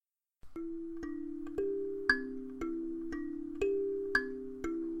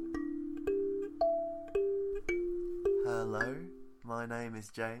Hello, my name is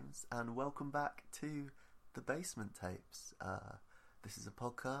James, and welcome back to The Basement Tapes. This is a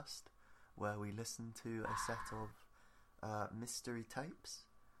podcast where we listen to a set of mystery tapes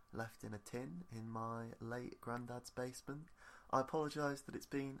left in a tin in my late granddad's basement. I apologise that it's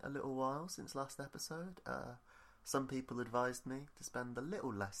been a little while since last episode. Some people advised me to spend a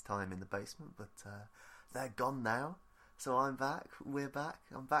little less time in the basement, but they're gone now. So I'm back, we're back,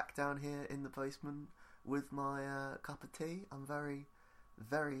 I'm back down here in the basement with my cup of tea. I'm very,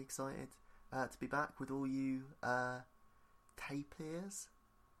 very excited to be back with all you tapiers,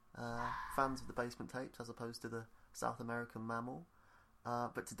 fans of the basement tapes as opposed to the South American mammal.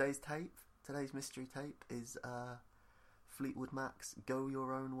 But today's mystery tape is Fleetwood Mac's Go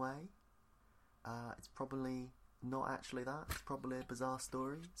Your Own Way. It's probably not actually that, it's probably a bizarre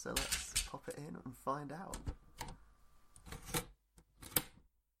story, so let's pop it in and find out.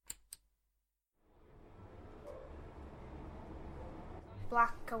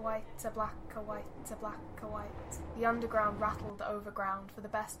 Black a white, a black a white, a black a white. The underground rattled the overground for the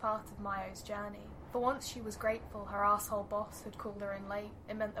best part of Mayo's journey. For once she was grateful her asshole boss had called her in late.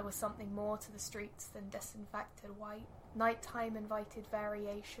 It meant there was something more to the streets than disinfected white. Nighttime invited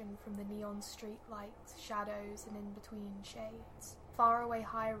variation from the neon street lights, shadows and in-between shades. Faraway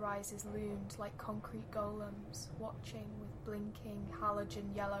high-rises loomed like concrete golems, watching with blinking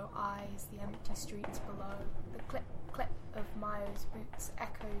halogen yellow eyes the empty streets below. The clip of Mayo's boots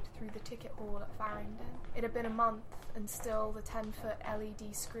echoed through the ticket hall at Farringdon. It had been a month, and still the 10-foot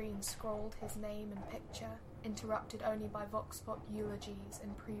LED screen scrolled his name and picture, interrupted only by vox pop eulogies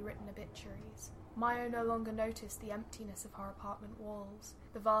and pre-written obituaries. Mayo no longer noticed the emptiness of her apartment walls.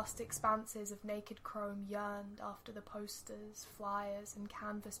 The vast expanses of naked chrome yearned after the posters, flyers, and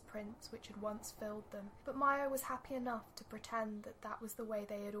canvas prints which had once filled them, but Mayo was happy enough to pretend that that was the way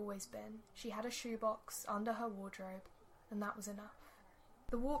they had always been. She had a shoebox under her wardrobe, and that was enough.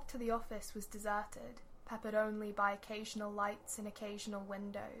 The walk to the office was deserted, peppered only by occasional lights in occasional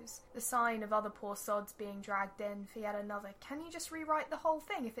windows, the sign of other poor sods being dragged in for yet another "can you just rewrite the whole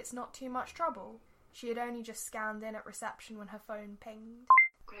thing if it's not too much trouble?" She had only just scanned in at reception when her phone pinged.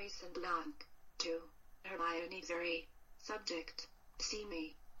 Grayson Blanc, to Hermione Zuri, subject, see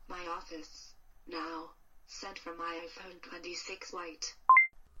me, my office, now, sent from my iPhone 26 White.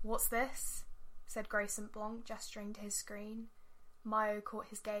 "What's this?" said Grayson Blanc, gesturing to his screen. Mayo caught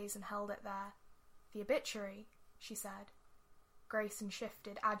his gaze and held it there. "The obituary," she said. Grayson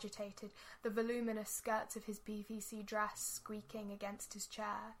shifted, agitated, the voluminous skirts of his PVC dress squeaking against his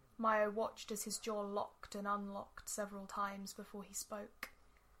chair. Mayo watched as his jaw locked and unlocked several times before he spoke.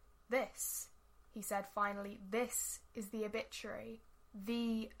 "This," he said finally, "this is the obituary.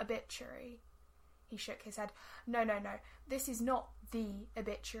 The obituary." He shook his head. No, this is not the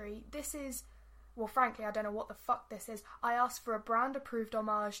obituary. This is... Well, frankly, I don't know what the fuck this is. I asked for a brand-approved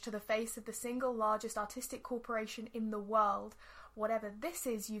homage to the face of the single largest artistic corporation in the world. Whatever this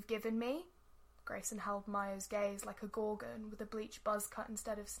is you've given me..." Grayson held Mayo's gaze like a gorgon with a bleached buzz cut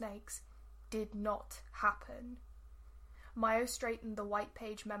instead of snakes. "Did not happen." Mayo straightened the white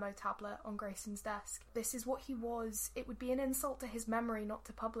page memo tablet on Grayson's desk. This is what he was. It would be an insult to his memory not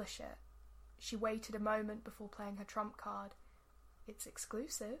to publish it. She waited a moment before playing her trump card. "It's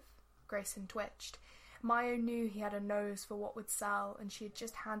exclusive." Grayson twitched. Mayo knew he had a nose for what would sell, and she had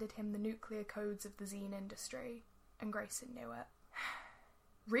just handed him the nuclear codes of the zine industry. And Grayson knew it.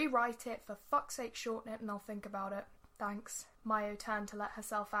 "Rewrite it, for fuck's sake, shorten it, and I'll think about it." "Thanks." Mayo turned to let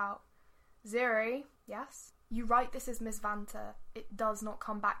herself out. "Zuri?" "Yes?" "You write this as Miss Vanta. It does not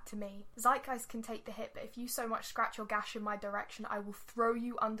come back to me. Zeitgeist can take the hit, but if you so much scratch or gash in my direction, I will throw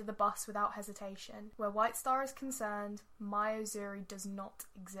you under the bus without hesitation. Where White Star is concerned, Mayo Zuri does not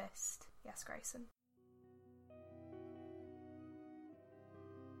exist." "Yes, Grayson."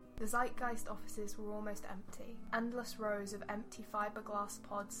 The Zeitgeist offices were almost empty. Endless rows of empty fiberglass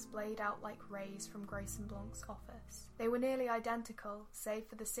pods splayed out like rays from Grayson Blanc's office. They were nearly identical, save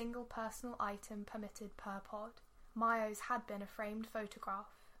for the single personal item permitted per pod. Mayo's had been a framed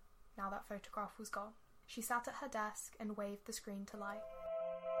photograph. Now that photograph was gone. She sat at her desk and waved the screen to light.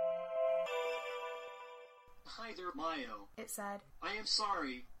 "Hi there, Mayo," it said. "I am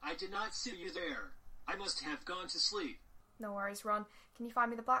sorry. I did not see you there. I must have gone to sleep." "No worries, Ron. Can you find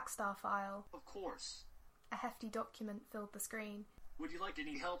me the Black Star file?" "Of course." A hefty document filled the screen. "Would you like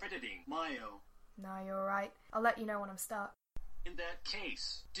any help editing, Mayo?" "No, you're alright. I'll let you know when I'm stuck." "In that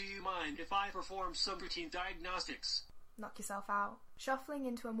case, do you mind if I perform some routine diagnostics?" "Knock yourself out." Shuffling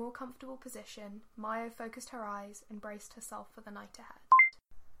into a more comfortable position, Mayo focused her eyes and braced herself for the night ahead.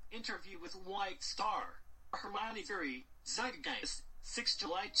 "Interview with White Star. Hermione Zuri, Zeitgeist, 6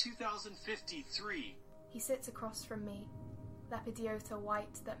 July 2053. He sits across from me, Lepidota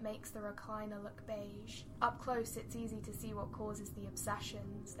white that makes the recliner look beige. Up close, it's easy to see what causes the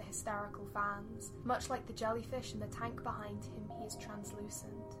obsessions, the hysterical fans. Much like the jellyfish in the tank behind him, he is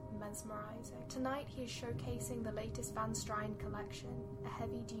translucent, mesmerizing. Tonight he is showcasing the latest Van Strijn collection, a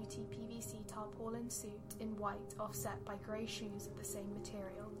heavy-duty PVC tarpaulin suit in white offset by grey shoes of the same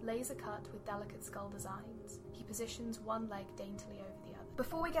material, laser cut with delicate skull designs. He positions one leg daintily over the other.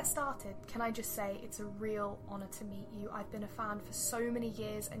 Before we get started, can I just say it's a real honour to meet you. I've been a fan for so many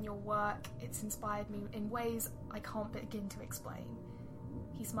years and your work, it's inspired me in ways I can't begin to explain.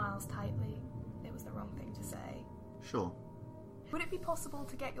 He smiles tightly. It was the wrong thing to say. Sure. Would it be possible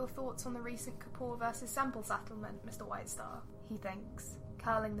to get your thoughts on the recent Kapoor versus Semple settlement, Mr. Whitestar? He thinks,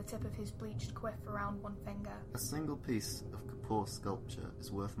 curling the tip of his bleached quiff around one finger. A single piece of Kapoor sculpture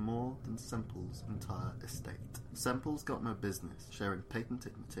is worth more than Semple's entire estate. Semple's got no business sharing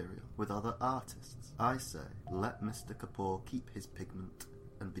patented material with other artists. I say, let Mr. Kapoor keep his pigment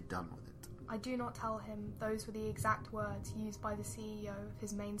and be done with it. I do not tell him those were the exact words used by the CEO of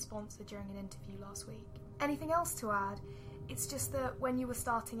his main sponsor during an interview last week. Anything else to add? It's just that when you were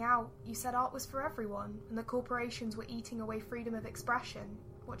starting out, you said art was for everyone, and that corporations were eating away freedom of expression.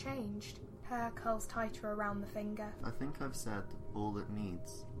 What changed? Hair curls tighter around the finger. I think I've said all that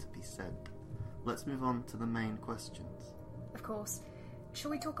needs to be said. Let's move on to the main questions. Of course.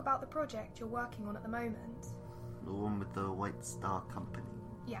 Shall we talk about the project you're working on at the moment? The one with the White Star Company.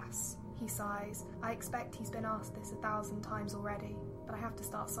 Yes, he sighs. I expect he's been asked this 1,000 times already, but I have to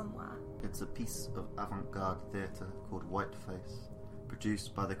start somewhere. It's a piece of avant-garde theatre called Whiteface,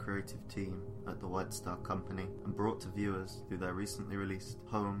 produced by the creative team at the White Star Company and brought to viewers through their recently released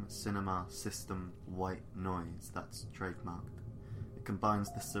home cinema system White Noise, that's trademarked. It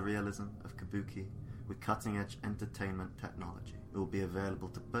combines the surrealism of kabuki with cutting-edge entertainment technology. It will be available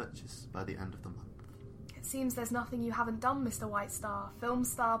to purchase by the end of the month. It seems there's nothing you haven't done, Mr. Whitestar. Film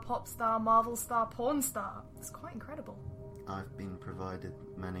star, pop star, Marvel star, porn star. It's quite incredible. I've been provided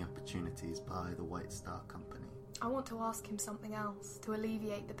many opportunities by the White Star Company. I want to ask him something else to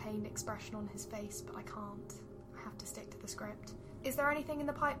alleviate the pained expression on his face, but I can't. I have to stick to the script. Is there anything in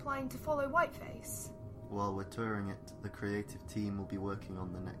the pipeline to follow Whiteface? While we're touring it, the creative team will be working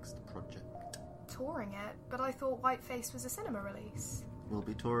on the next project. Touring it? But I thought Whiteface was a cinema release. We'll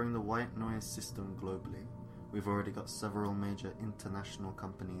be touring the White Noise system globally. We've already got several major international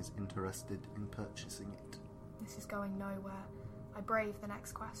companies interested in purchasing it. This is going nowhere. I brave the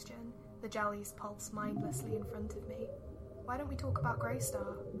next question. The jellies pulse mindlessly in front of me. Why don't we talk about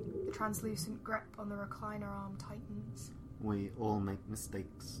Greystar? The translucent grip on the recliner arm tightens. We all make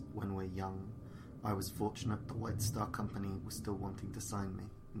mistakes when we're young. I was fortunate the White Star Company was still wanting to sign me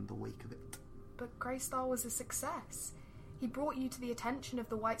in the wake of it. But Greystar was a success. He brought you to the attention of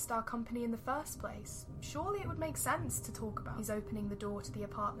the White Star Company in the first place. Surely it would make sense to talk about. He's opening the door to the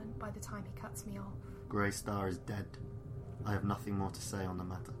apartment by the time he cuts me off. Greystar is dead. I have nothing more to say on the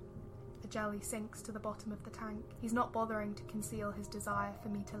matter. The jelly sinks to the bottom of the tank. He's not bothering to conceal his desire for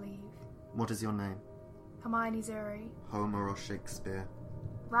me to leave. What is your name? Hermione Zuri. Homer or Shakespeare?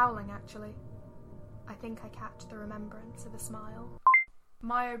 Rowling, actually. I think I catch the remembrance of a smile.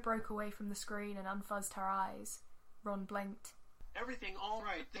 Mayo broke away from the screen and unfuzzed her eyes. Ron blinked. Everything all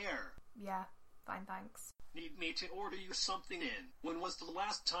right there? Yeah, fine, thanks. Need me to order you something in? When was the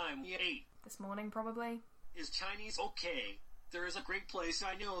last time we ate? This morning, probably? Is Chinese okay? There is a great place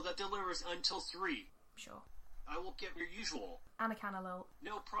I know that delivers until 3. Sure. I will get your usual. And a cantaloupe.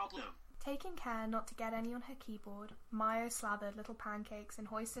 No problem. Taking care not to get any on her keyboard, Mayo slathered little pancakes in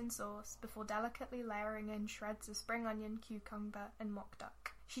hoisin sauce before delicately layering in shreds of spring onion, cucumber, and mock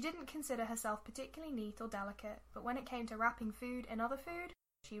duck. She didn't consider herself particularly neat or delicate, but when it came to wrapping food in other food,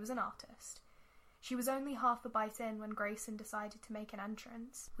 she was an artist. She was only half a bite in when Grayson decided to make an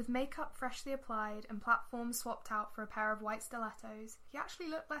entrance. With makeup freshly applied and platforms swapped out for a pair of white stilettos, he actually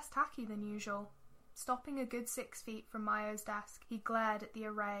looked less tacky than usual. Stopping a good 6 feet from Mayo's desk, he glared at the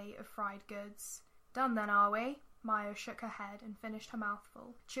array of fried goods. Done then, are we? Mayo shook her head and finished her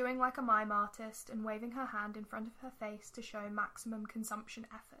mouthful, chewing like a mime artist and waving her hand in front of her face to show maximum consumption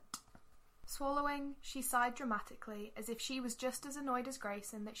effort. Swallowing, she sighed dramatically, as if she was just as annoyed as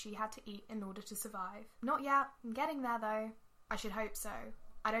Grayson that she had to eat in order to survive. Not yet. I'm getting there, though. I should hope so.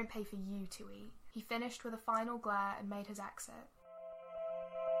 I don't pay for you to eat. He finished with a final glare and made his exit.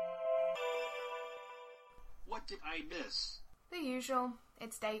 What did I miss? The usual.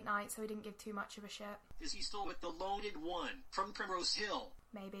 It's date night, so he didn't give too much of a shit. Is he still with the loaded one from Primrose Hill?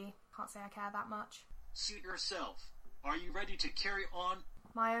 Maybe. Can't say I care that much. Suit yourself. Are you ready to carry on?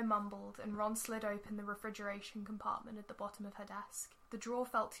 Mayo mumbled, and Ron slid open the refrigeration compartment at the bottom of her desk. The drawer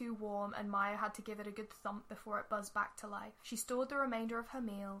felt too warm, and Mayo had to give it a good thump before it buzzed back to life. She stored the remainder of her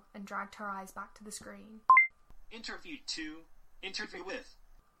meal and dragged her eyes back to the screen. Interview 2. Interview with.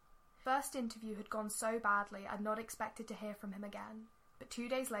 First interview had gone so badly I'd not expected to hear from him again. But 2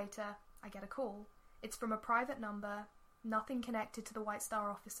 days later, I get a call. It's from a private number, nothing connected to the White Star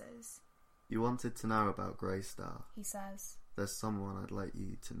offices. You wanted to know about Greystar, he says. There's someone I'd like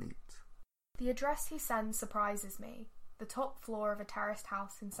you to meet. The address he sends surprises me. The top floor of a terraced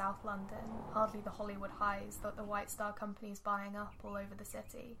house in South London, hardly the Hollywood highs that the White Star Company's buying up all over the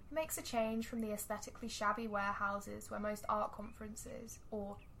city. It makes a change from the aesthetically shabby warehouses where most art conferences,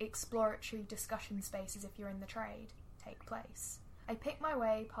 or exploratory discussion spaces if you're in the trade, take place. I pick my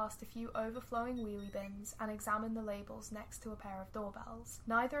way past a few overflowing wheelie bins and examine the labels next to a pair of doorbells.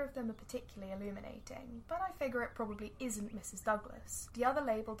 Neither of them are particularly illuminating, but I figure it probably isn't Mrs. Douglas. The other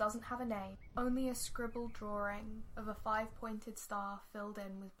label doesn't have a name, only a scribbled drawing of a 5-pointed star filled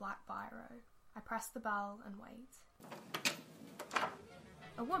in with black biro. I press the bell and wait.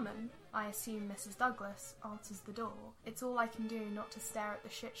 A woman, I assume Mrs. Douglas, answers the door. It's all I can do not to stare at the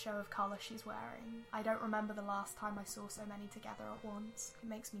shit show of colour she's wearing. I don't remember the last time I saw so many together at once. It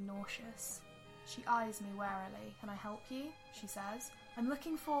makes me nauseous. She eyes me warily. Can I help you? She says. I'm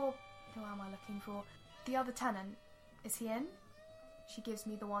looking for... Who am I looking for? The other tenant. Is he in? She gives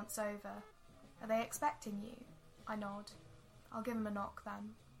me the once over. Are they expecting you? I nod. I'll give him a knock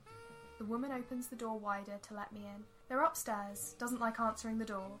then. The woman opens the door wider to let me in. They're upstairs, doesn't like answering the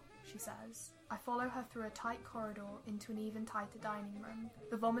door, she says. I follow her through a tight corridor into an even tighter dining room.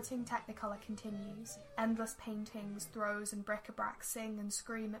 The vomiting technicolor continues. Endless paintings, throws and bric-a-brac sing and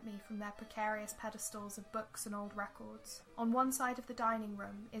scream at me from their precarious pedestals of books and old records. On one side of the dining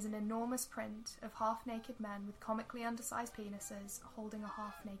room is an enormous print of half-naked men with comically undersized penises holding a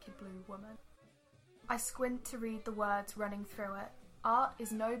half-naked blue woman. I squint to read the words running through it. Art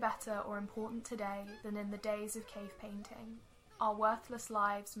is no better or important today than in the days of cave painting. Our worthless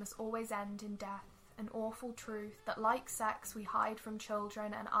lives must always end in death, an awful truth that like sex we hide from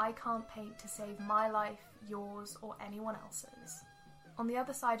children, and I can't paint to save my life, yours, or anyone else's. On the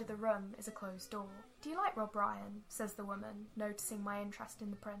other side of the room is a closed door. Do you like Rob Ryan? Says the woman, noticing my interest in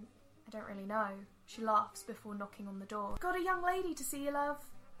the print. I don't really know. She laughs before knocking on the door. Got a young lady to see you, love,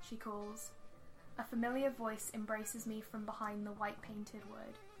 she calls. A familiar voice embraces me from behind the white-painted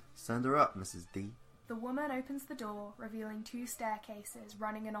wood. Send her up, Mrs. D. The woman opens the door, revealing 2 staircases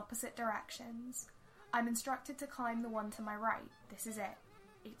running in opposite directions. I'm instructed to climb the one to my right. This is it.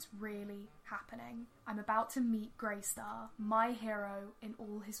 It's really happening. I'm about to meet Greystar, my hero in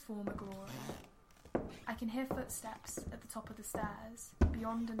all his former glory. I can hear footsteps at the top of the stairs,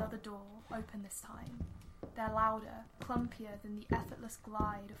 beyond another door, open this time. They're louder, clumpier than the effortless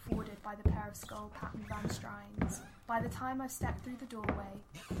glide afforded by the pair of skull-patterned Van Strines. By the time I've stepped through the doorway,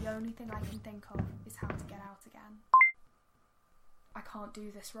 the only thing I can think of is how to get out again. I can't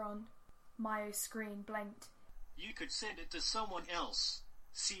do this, Ron. Mayo's screen blinked. You could send it to someone else.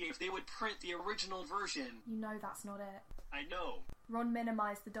 See if they would print the original version. You know that's not it. I know. Ron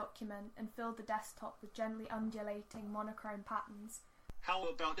minimised the document and filled the desktop with gently undulating monochrome patterns. How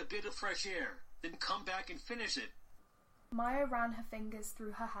about a bit of fresh air? Then come back and finish it. Mayo ran her fingers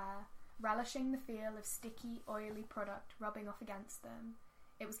through her hair, relishing the feel of sticky, oily product rubbing off against them.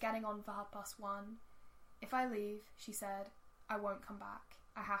 It was getting on for 1:30. If I leave, she said, I won't come back.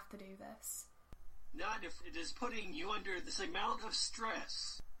 I have to do this. Not if it is putting you under this amount of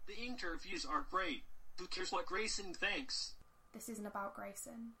stress. The interviews are great. Who cares what Grayson thinks? This isn't about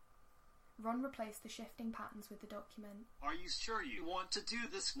Grayson. Ron replaced the shifting patterns with the document. Are you sure you want to do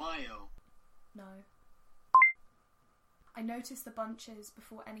this, Mayo? No. I noticed the bunches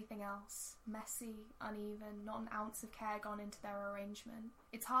before anything else. Messy, uneven, not an ounce of care gone into their arrangement.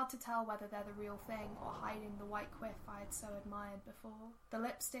 It's hard to tell whether they're the real thing or hiding the white quiff I had so admired before. The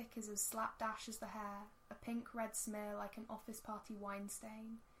lipstick is as slapdash as the hair, a pink-red smear like an office party wine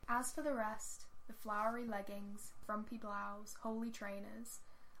stain. As for the rest, the flowery leggings, frumpy blouse, holey trainers,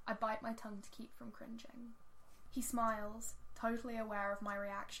 I bite my tongue to keep from cringing. He smiles, totally aware of my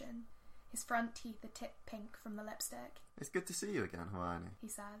reaction. His front teeth are tipped pink from the lipstick. It's good to see you again, Hermione, he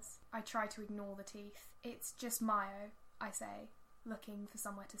says. I try to ignore the teeth. It's just Mayo, I say, looking for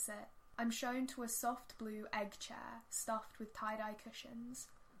somewhere to sit. I'm shown to a soft blue egg chair, stuffed with tie-dye cushions.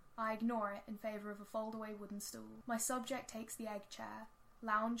 I ignore it in favour of a fold-away wooden stool. My subject takes the egg chair,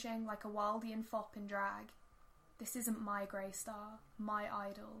 lounging like a Wildian fop in drag. This isn't my Greystar, my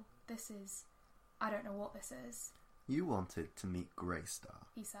idol. This is... I don't know what this is. You wanted to meet Greystar,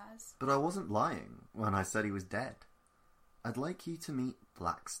 he says. But I wasn't lying when I said he was dead. I'd like you to meet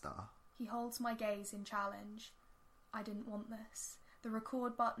Black Star. He holds my gaze in challenge. I didn't want this. The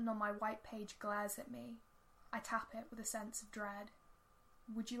record button on my white page glares at me. I tap it with a sense of dread.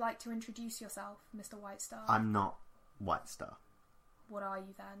 Would you like to introduce yourself, Mr. Whitestar? I'm not White Star. What are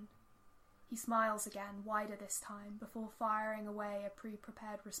you then? He smiles again, wider this time, before firing away a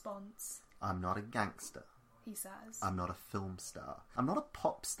pre-prepared response. I'm not a gangster, he says. I'm not a film star. I'm not a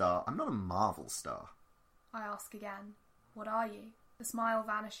pop star. I'm not a Marvel star. I ask again, what are you? The smile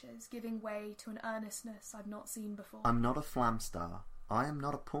vanishes, giving way to an earnestness I've not seen before. I'm not a flam star. I am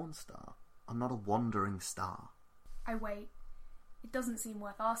not a porn star. I'm not a wandering star. I wait. It doesn't seem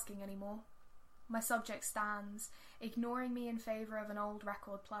worth asking anymore. My subject stands, ignoring me in favour of an old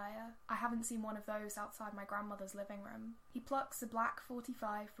record player. I haven't seen one of those outside my grandmother's living room. He plucks a black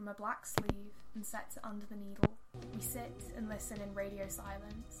 45 from a black sleeve and sets it under the needle. We sit and listen in radio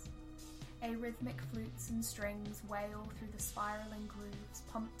silence. Arrhythmic flutes and strings wail through the spiralling grooves,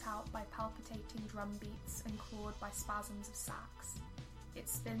 pumped out by palpitating drum beats and clawed by spasms of sax. It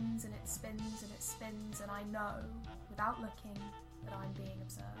spins and it spins and it spins, and I know, without looking, that I'm being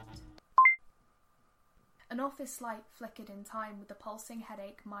observed. An office light flickered in time with the pulsing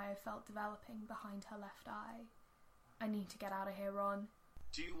headache Mayo felt developing behind her left eye. I need to get out of here, Ron.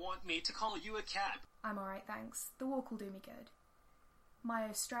 Do you want me to call you a cab? I'm alright, thanks. The walk will do me good.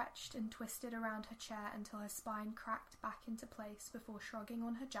 Mayo stretched and twisted around her chair until her spine cracked back into place before shrugging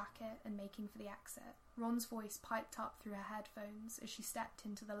on her jacket and making for the exit. Ron's voice piped up through her headphones as she stepped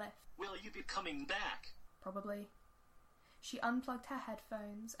into the lift. Will you be coming back? Probably. She unplugged her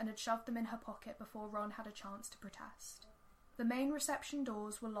headphones and had shoved them in her pocket before Ron had a chance to protest. The main reception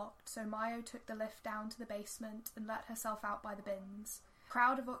doors were locked, so Mayo took the lift down to the basement and let herself out by the bins. A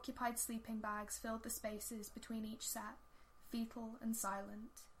crowd of occupied sleeping bags filled the spaces between each set, fetal and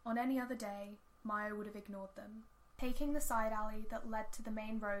silent. On any other day, Mayo would have ignored them, taking the side alley that led to the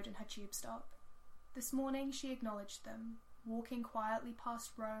main road in her tube stop. This morning she acknowledged them, walking quietly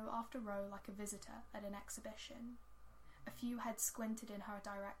past row after row like a visitor at an exhibition. A few heads squinted in her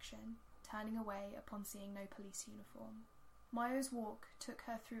direction, turning away upon seeing no police uniform. Mayo's walk took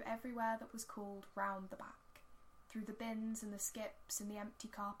her through everywhere that was called round the back, through the bins and the skips and the empty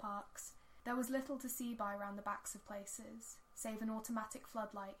car parks. There was little to see by round the backs of places, save an automatic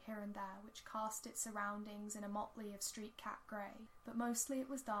floodlight here and there which cast its surroundings in a motley of street cat grey, but mostly it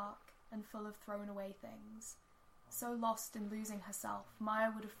was dark and full of thrown-away things. So lost in losing herself,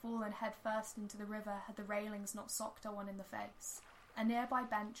 Mayo would have fallen headfirst into the river had the railings not socked her one in the face. A nearby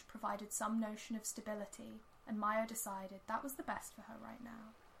bench provided some notion of stability, and Mayo decided that was the best for her right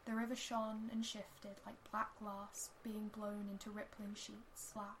now. The river shone and shifted like black glass being blown into rippling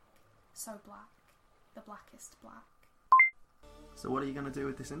sheets. Black, so black, the blackest black. So what are you going to do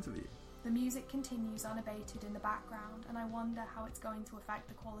with this interview? The music continues unabated in the background, and I wonder how it's going to affect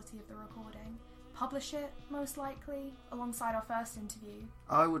the quality of the recording. Publish it, most likely, alongside our first interview.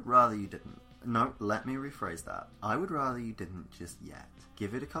 I would rather you didn't. No, let me rephrase that. I would rather you didn't just yet.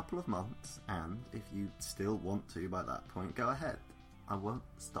 Give it a couple of months, and if you still want to by that point, go ahead. I won't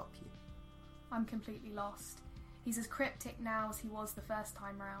stop you. I'm completely lost. He's as cryptic now as he was the first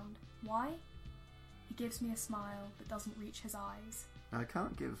time round. Why? He gives me a smile that doesn't reach his eyes. I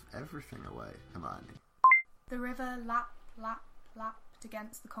can't give everything away, Hermione. The river lapped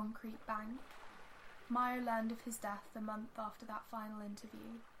against the concrete bank. Mayo learned of his death a month after that final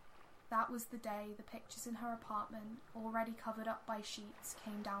interview. That was the day the pictures in her apartment, already covered up by sheets,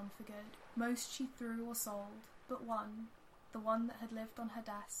 came down for good. Most she threw or sold, but one, the one that had lived on her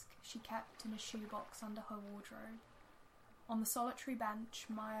desk, she kept in a shoebox under her wardrobe. On the solitary bench,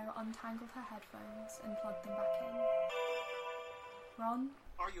 Mayo untangled her headphones and plugged them back in. Ron?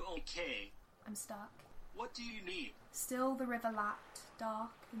 Are you okay? I'm stuck. What do you need? Still the river lapped,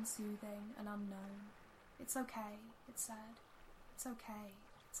 dark and soothing and unknown. It's okay, it said. It's okay,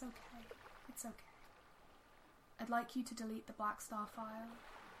 it's okay, it's okay. I'd like you to delete the Black Star file.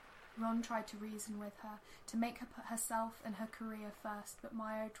 Ron tried to reason with her, to make her put herself and her career first, but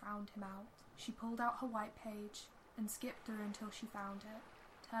Mayo drowned him out. She pulled out her white page and skipped through until she found it,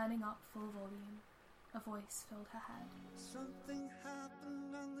 turning up full volume. A voice filled her head. Something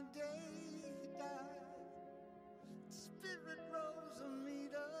happened on the day he died. Spirit rose a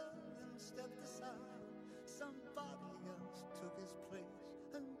meter and stepped aside. Somebody else took his place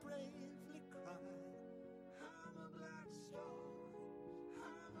and bravely cried, I'm a black star,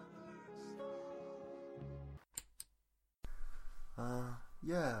 I'm a black star.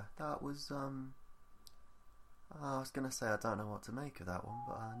 Yeah, that was, I was going to say I don't know what to make of that one,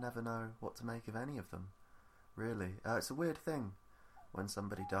 but I never know what to make of any of them, really. It's a weird thing when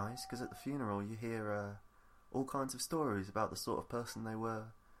somebody dies, because at the funeral you hear all kinds of stories about the sort of person they were,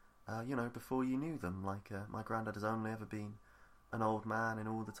 before you knew them. Like, my granddad has only ever been an old man in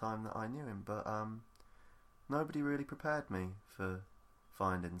all the time that I knew him, but nobody really prepared me for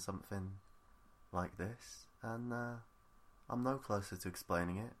finding something like this, and I'm no closer to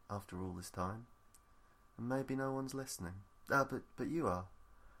explaining it after all this time, and maybe no one's listening. But you are.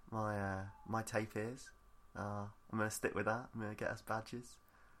 My tape ears. I'm going to stick with that. I'm going to get us badges.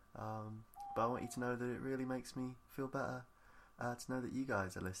 But I want you to know that it really makes me feel better to know that you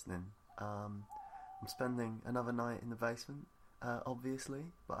guys are listening. I'm spending another night in the basement, obviously,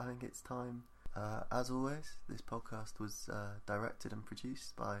 but I think it's time. As always, this podcast was directed and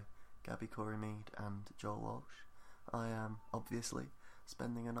produced by Gabby Corey Mead and Joel Walsh. I am obviously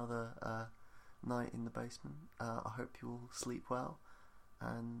spending another night in the basement. I hope you all sleep well,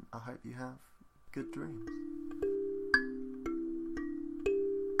 and I hope you have good dreams.